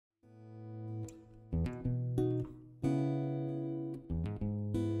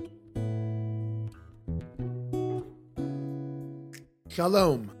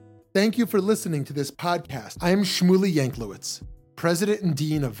Shalom. Thank you for listening to this podcast. I am Shmuley Yanklowitz, President and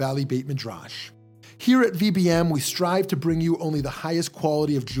Dean of Valley Beit Midrash. Here at VBM, we strive to bring you only the highest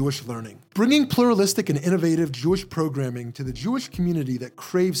quality of Jewish learning, bringing pluralistic and innovative Jewish programming to the Jewish community that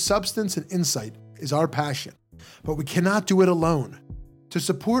craves substance and insight is our passion. But we cannot do it alone. To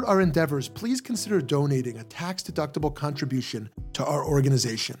support our endeavors, please consider donating a tax-deductible contribution to our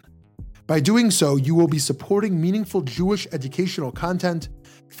organization. By doing so, you will be supporting meaningful Jewish educational content,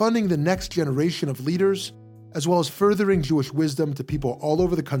 funding the next generation of leaders, as well as furthering Jewish wisdom to people all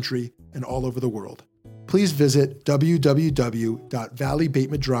over the country and all over the world. Please visit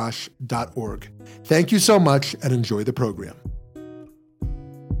www.valleybeitmidrash.org. Thank you so much and enjoy the program.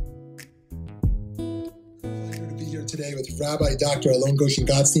 Today with Rabbi Dr. Alon Goshen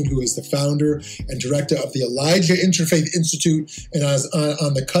Gottstein, who is the founder and director of the Elijah Interfaith Institute and is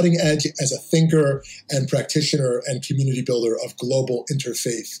on the cutting edge as a thinker and practitioner and community builder of global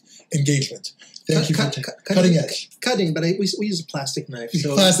interfaith engagement. Thank you for cutting edge. Cutting, but we use a plastic knife,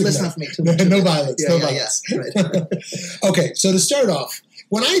 so plastic let's knife. not make too much. No violence. Yeah, no violence. Yeah, right. Okay, so to start off,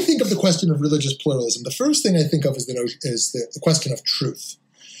 when I think of the question of religious pluralism, the first thing I think of is the question of truth.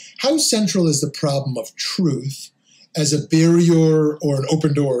 How central is the problem of truth as a barrier or an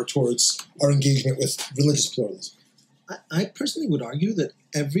open door towards our engagement with religious pluralism? I personally would argue that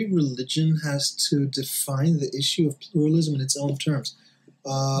every religion has to define the issue of pluralism in its own terms.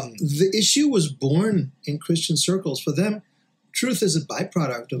 The issue was born in Christian circles. For them, truth is a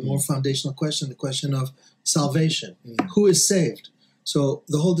byproduct of a more foundational question, the question of salvation. Who is saved? So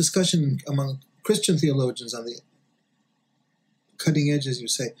the whole discussion among Christian theologians on the cutting edge, as you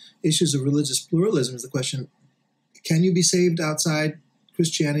say, issues of religious pluralism is the question, can you be saved outside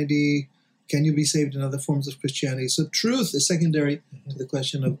Christianity? Can you be saved in other forms of Christianity? So truth is secondary to the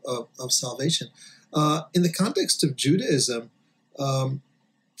question of salvation. In the context of Judaism,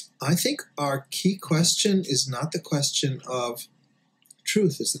 I think our key question is not the question of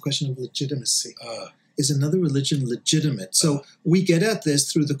truth, it's the question of legitimacy. Is another religion legitimate? So we get at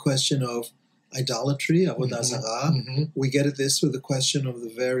this through the question of idolatry, avodah zarah. We get at this through the question of the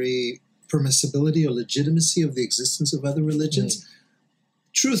very permissibility or legitimacy of the existence of other religions.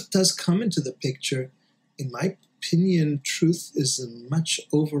 Truth does come into the picture. In my opinion, truth is a much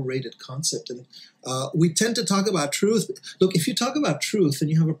overrated concept. And we tend to talk about truth. Look, if you talk about truth, then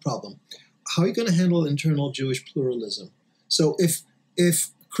you have a problem. How are you going to handle internal Jewish pluralism? So if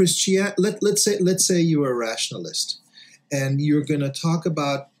let's say you are a rationalist and you're going to talk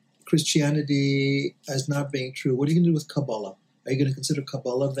about Christianity as not being true, what are you going to do with Kabbalah? Are you going to consider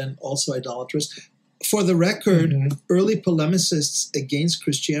Kabbalah then also idolatrous? For the record, early polemicists against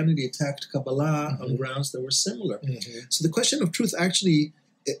Christianity attacked Kabbalah on grounds that were similar. So the question of truth actually,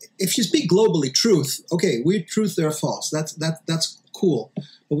 if you speak globally, truth, okay, we're truth, they're false. That's cool.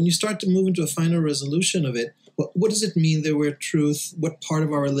 But when you start to move into a finer resolution of it, what does it mean that we're truth? What part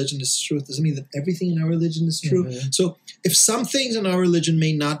of our religion is truth? Does it mean that everything in our religion is true? So if some things in our religion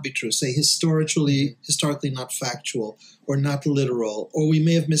may not be true, say historically not factual or not literal, or we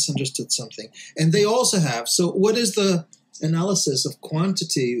may have misunderstood something, and they also have, so what is the analysis of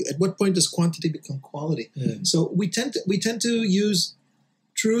quantity? At what point does quantity become quality? So we tend to use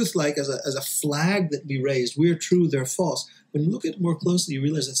truth like as a flag that we raised. We're true, they're false. When you look at it more closely, you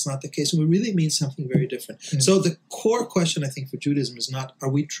realize that's not the case, and it really means something very different. So the core question, I think, for Judaism is not, are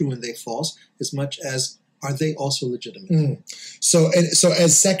we true and they false, as much as, are they also legitimate? So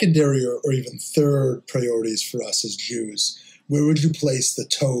as secondary or even third priorities for us as Jews, where would you place the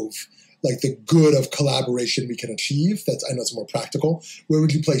tov, like the good of collaboration we can achieve? I know it's more practical. Where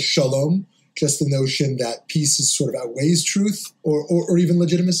would you place shalom? Just the notion that peace is sort of outweighs truth or even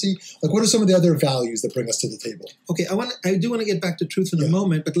legitimacy? Like, what are some of the other values that bring us to the table? Okay, I do want to get back to truth in a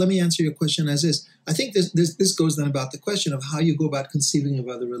moment, but let me answer your question as is. I think this goes then about the question of how you go about conceiving of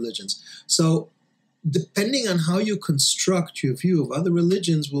other religions. So depending on how you construct your view of other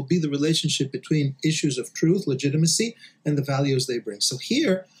religions will be the relationship between issues of truth, legitimacy, and the values they bring. So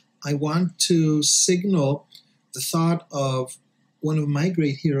here, I want to signal the thought of one of my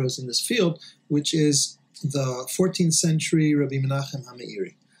great heroes in this field, which is the 14th century Rabbi Menachem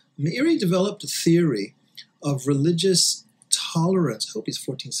HaMeiri. Meiri developed a theory of religious tolerance. I hope he's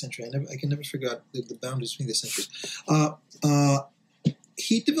 14th century. I can never figure out the boundaries between the centuries.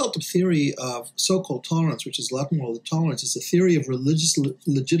 He developed a theory of so-called tolerance, which is Latin world tolerance. It's a theory of religious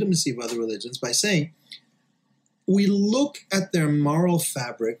legitimacy of other religions by saying, we look at their moral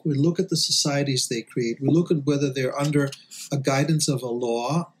fabric, we look at the societies they create, we look at whether they're under a guidance of a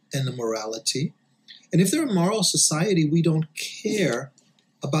law and a morality. And if they're a moral society, we don't care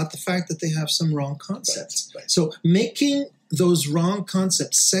about the fact that they have some wrong concepts. Right. So making those wrong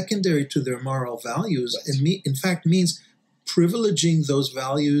concepts secondary to their moral values, in fact, means privileging those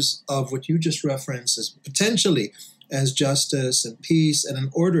values of what you just referenced as potentially as justice and peace and an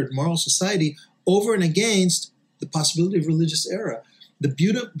ordered moral society over and against the possibility of religious error. The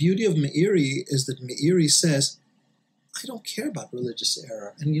beauty of Meiri is that Meiri says, I don't care about religious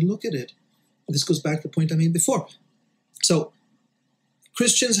error. And you look at it, this goes back to the point I made before. So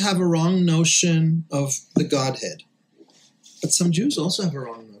Christians have a wrong notion of the Godhead, but some Jews also have a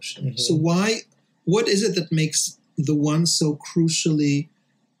wrong notion. Mm-hmm. So what is it that makes the one so crucially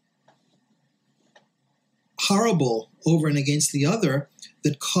horrible over and against the other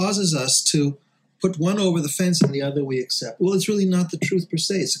that causes us to put one over the fence and the other we accept? Well, it's really not the truth per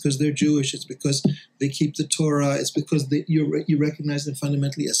se. It's because they're Jewish. It's because they keep the Torah. It's because you recognize them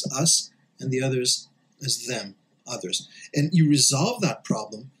fundamentally as us and the others as them, others. And you resolve that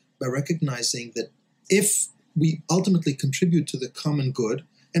problem by recognizing that if we ultimately contribute to the common good,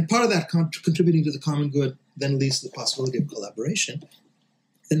 and part of that contributing to the common good then leads to the possibility of collaboration,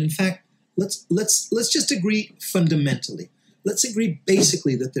 then in fact, let's just agree fundamentally. Let's agree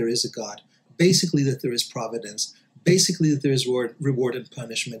basically that there is a God, basically that there is providence, basically that there is reward and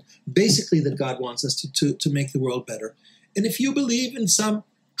punishment, basically that God wants us to make the world better. And if you believe in some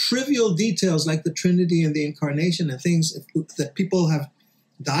trivial details like the Trinity and the Incarnation and things that people have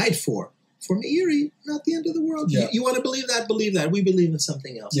died for Meiri, not the end of the world. Yeah. You want to believe that, believe that. We believe in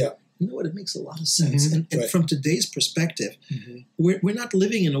something else. Yeah. You know what? It makes a lot of sense. Mm-hmm. And from today's perspective, we're not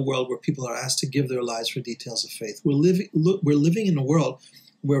living in a world where people are asked to give their lives for details of faith. We're living in a world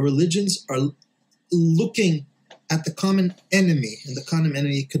where religions are looking at the common enemy, and the common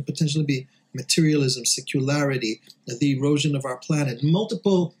enemy could potentially be materialism, secularity, the erosion of our planet,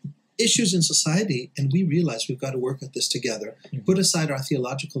 multiple issues in society, and we realize we've got to work at this together, put aside our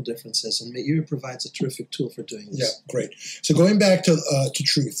theological differences, and Meiri provides a terrific tool for doing this. Yeah, great. So going back to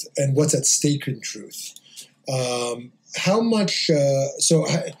truth and what's at stake in truth, how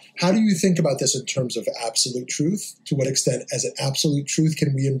do you think about this in terms of absolute truth? To what extent, as an absolute truth,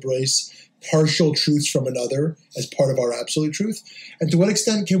 can we embrace partial truths from another as part of our absolute truth? And to what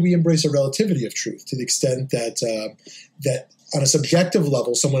extent can we embrace a relativity of truth, to the extent that on a subjective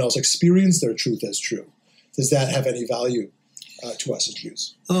level, someone else experienced their truth as true? Does that have any value to us as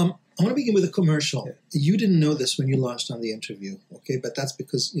Jews? I want to begin with a commercial. Yeah. You didn't know this when you launched on the interview, okay? But that's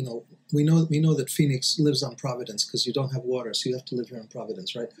because we know that Phoenix lives on Providence because you don't have water, so you have to live here on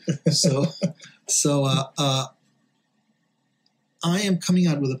Providence, right? So I am coming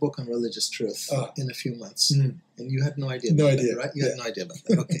out with a book on religious truth in a few months, and you had no idea about that, right? You had no idea about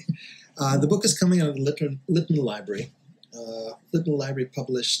that. Okay, the book is coming out of the Litton Library. Litton Library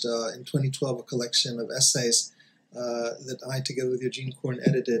published in 2012 a collection of essays that I, together with Eugene Korn,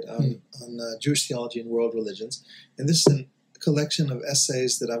 edited on Jewish theology and world religions. And this is a collection of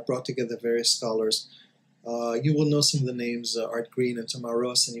essays that I've brought together various scholars. You will know some of the names, Art Green and Tamar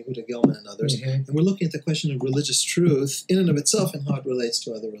Ross and Yehuda Gelman and others. Mm-hmm. And we're looking at the question of religious truth in and of itself and how it relates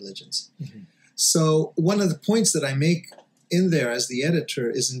to other religions. Mm-hmm. So one of the points that I make in there as the editor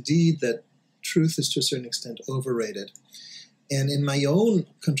is indeed that truth is to a certain extent overrated. And in my own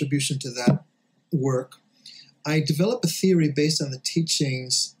contribution to that work, I developed a theory based on the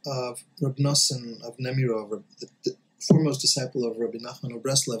teachings of Reb Nosson of Nemirov, the foremost disciple of Rabbi Nachman of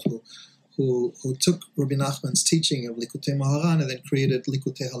Breslev, who took Rabbi Nachman's teaching of Likutei Moharan and then created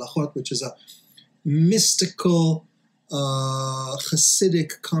Likutei Halachot, which is a mystical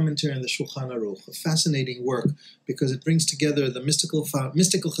Hasidic commentary on the Shulchan Aruch, a fascinating work because it brings together the mystical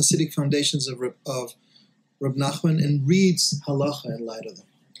Hasidic foundations of Reb Nachman and reads halacha in light of them.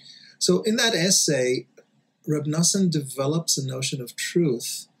 So in that essay, Reb Nosson develops a notion of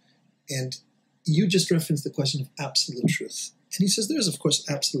truth, and you just referenced the question of absolute truth. And he says there's, of course,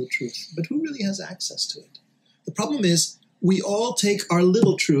 absolute truth, but who really has access to it? The problem is we all take our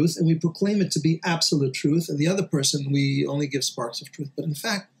little truth and we proclaim it to be absolute truth, and the other person we only give sparks of truth. But in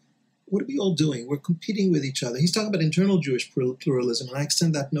fact, what are we all doing? We're competing with each other. He's talking about internal Jewish pluralism, and I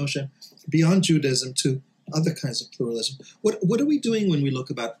extend that notion beyond Judaism to other kinds of pluralism. What are we doing when we look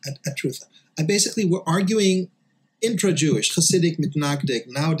at truth? We're arguing intra-Jewish, Hasidic, mitnagdik.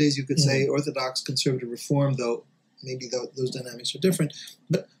 Nowadays you could say Orthodox, conservative, reform, though maybe those dynamics are different.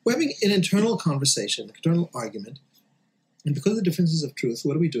 But we're having an internal conversation, an internal argument. And because of the differences of truth,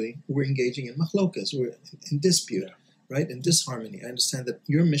 what are we doing? We're engaging in machlokas. We're in dispute, right? In disharmony. I understand that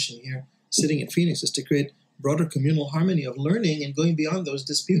your mission here, sitting in Phoenix, is to create broader communal harmony of learning and going beyond those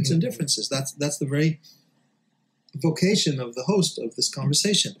disputes and differences. That's the very vocation of the host of this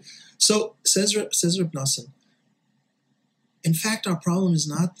conversation. So, says Reb Nosson, in fact, our problem is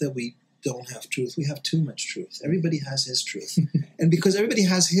not that we don't have truth. We have too much truth. Everybody has his truth. And because everybody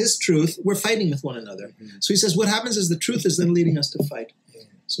has his truth, we're fighting with one another. Mm-hmm. So he says what happens is the truth is then leading us to fight.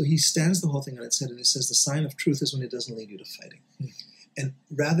 So he stands the whole thing on its head and he says the sign of truth is when it doesn't lead you to fighting. And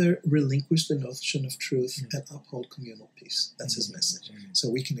rather relinquish the notion of truth and uphold communal peace. That's his message. So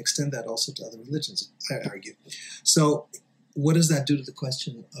we can extend that also to other religions, I argue. So what does that do to the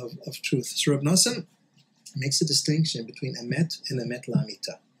question of truth? So Reb Nosson makes a distinction between emet and emet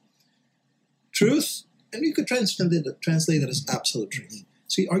la'amita. Truth, and you could translate that as absolute truth.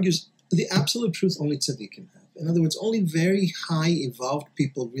 So he argues the absolute truth only tzaddikim have. In other words, only very high evolved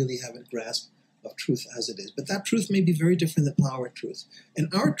people really have a grasp of truth as it is. But that truth may be very different than our truth.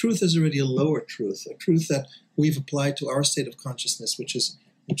 And our truth is already a lower truth, a truth that we've applied to our state of consciousness, which is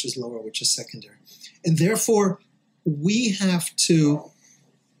lower, which is secondary. And therefore, we have to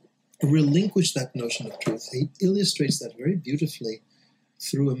relinquish that notion of truth. He illustrates that very beautifully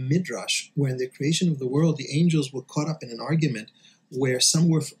through a midrash, where in the creation of the world, the angels were caught up in an argument where some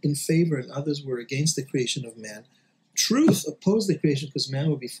were in favor and others were against the creation of man. Truth opposed the creation because man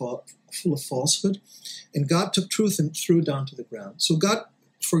would be full of falsehood, and God took truth and threw it down to the ground. So God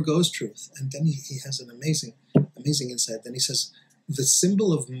forgoes truth, and then he has an amazing insight. Then he says, the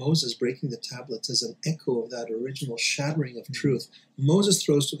symbol of Moses breaking the tablets is an echo of that original shattering of truth. Moses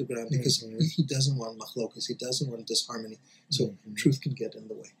throws to the ground because he doesn't want machlokas, he doesn't want disharmony, so truth can get in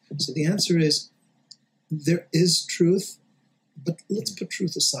the way. So the answer is, there is truth, but let's put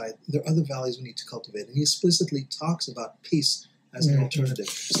truth aside. There are other values we need to cultivate. And he explicitly talks about peace as an alternative.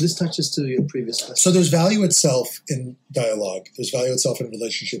 So this touches to your previous question. So there's value itself in dialogue. There's value itself in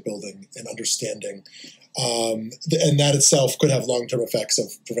relationship building and understanding. And that itself could have long-term effects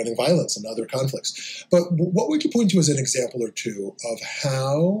of preventing violence and other conflicts. But what would you point to as an example or two of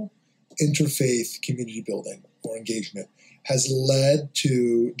how interfaith community building or engagement has led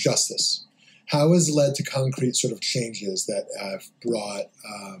to justice? How has led to concrete sort of changes that have brought,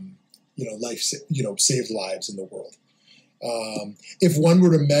 saved lives in the world? If one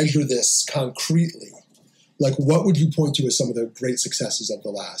were to measure this concretely, like what would you point to as some of the great successes of the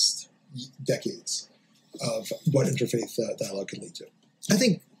last decades of what interfaith dialogue can lead to? I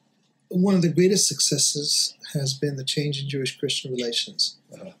think one of the greatest successes has been the change in Jewish-Christian relations.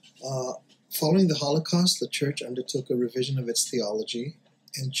 Following the Holocaust, the church undertook a revision of its theology,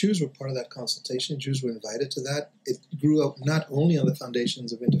 and Jews were part of that consultation. Jews were invited to that. It grew up not only on the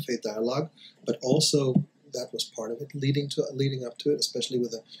foundations of interfaith dialogue, but also that was part of it, leading up to it, especially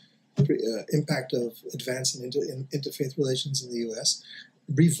with the impact of advancing in interfaith relations in the U.S.,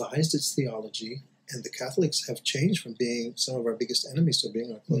 revised its theology, and the Catholics have changed from being some of our biggest enemies to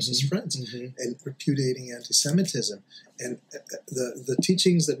being our closest friends, and repudiating anti-Semitism. And the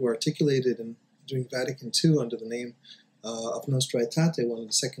teachings that were articulated during Vatican II under the name of Nostra Aetate, one of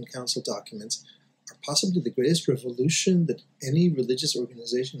the Second Council documents, are possibly the greatest revolution that any religious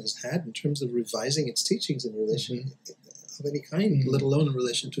organization has had in terms of revising its teachings in relation of any kind, let alone in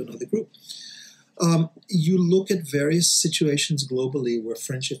relation to another group. You look at various situations globally where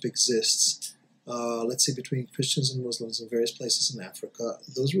friendship exists, let's say between Christians and Muslims in various places in Africa.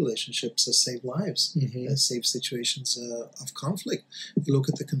 Those relationships have saved lives, have saved situations of conflict. You look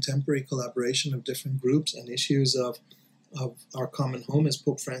at the contemporary collaboration of different groups and issues of our common home, as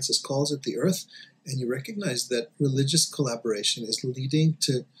Pope Francis calls it, the earth, and you recognize that religious collaboration is leading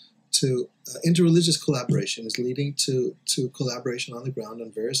to interreligious collaboration is leading to collaboration on the ground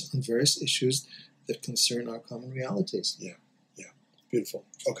on various issues that concern our common realities. Yeah, beautiful.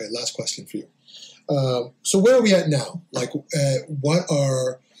 Okay, last question for you. So where are we at now? Like, what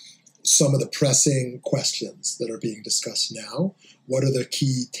are some of the pressing questions that are being discussed now? What are the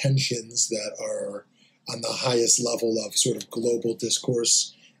key tensions that are on the highest level of sort of global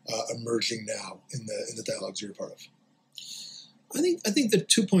discourse emerging now in the dialogues you're a part of? I think there are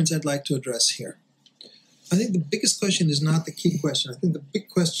 2 points I'd like to address here. I think the biggest question is not the key question. I think the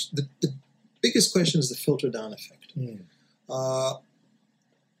biggest question is the filter down effect.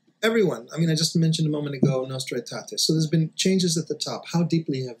 Everyone, I just mentioned a moment ago Nostra Aetate. So there's been changes at the top. How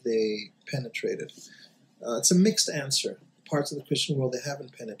deeply have they penetrated? It's a mixed answer. Parts of the Christian world they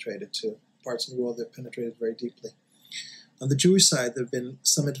haven't penetrated to. Parts of the world they've penetrated very deeply. On the Jewish side, there have been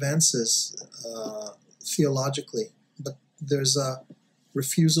some advances theologically, but there's a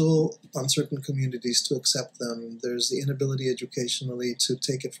refusal on certain communities to accept them. There's the inability educationally to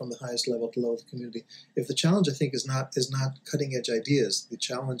take it from the highest level to lower the community. If the challenge, I think, is not cutting edge ideas, the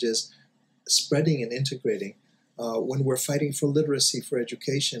challenge is spreading and integrating. When we're fighting for literacy, for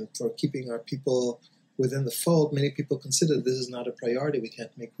education, for keeping our people within the fold, many people consider this is not a priority. We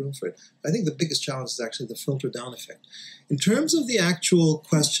can't make room for it. I think the biggest challenge is actually the filter down effect. In terms of the actual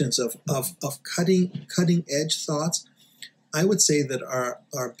questions of cutting edge thoughts, I would say that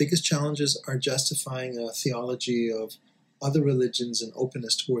our biggest challenges are justifying a theology of other religions and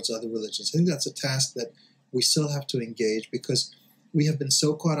openness towards other religions. I think that's a task that we still have to engage, because we have been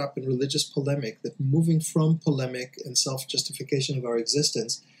so caught up in religious polemic that moving from polemic and self-justification of our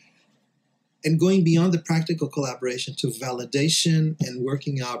existence and going beyond the practical collaboration to validation and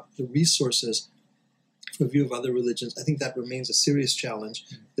working out the resources for view of other religions, I think that remains a serious challenge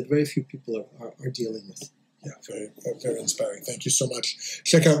that very few people are dealing with. Yeah, very, very inspiring. Thank you so much.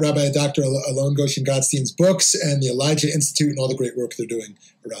 Check out Rabbi Dr. Alon Goshen Gottstein's books and the Elijah Institute and all the great work they're doing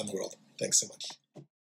around the world. Thanks so much.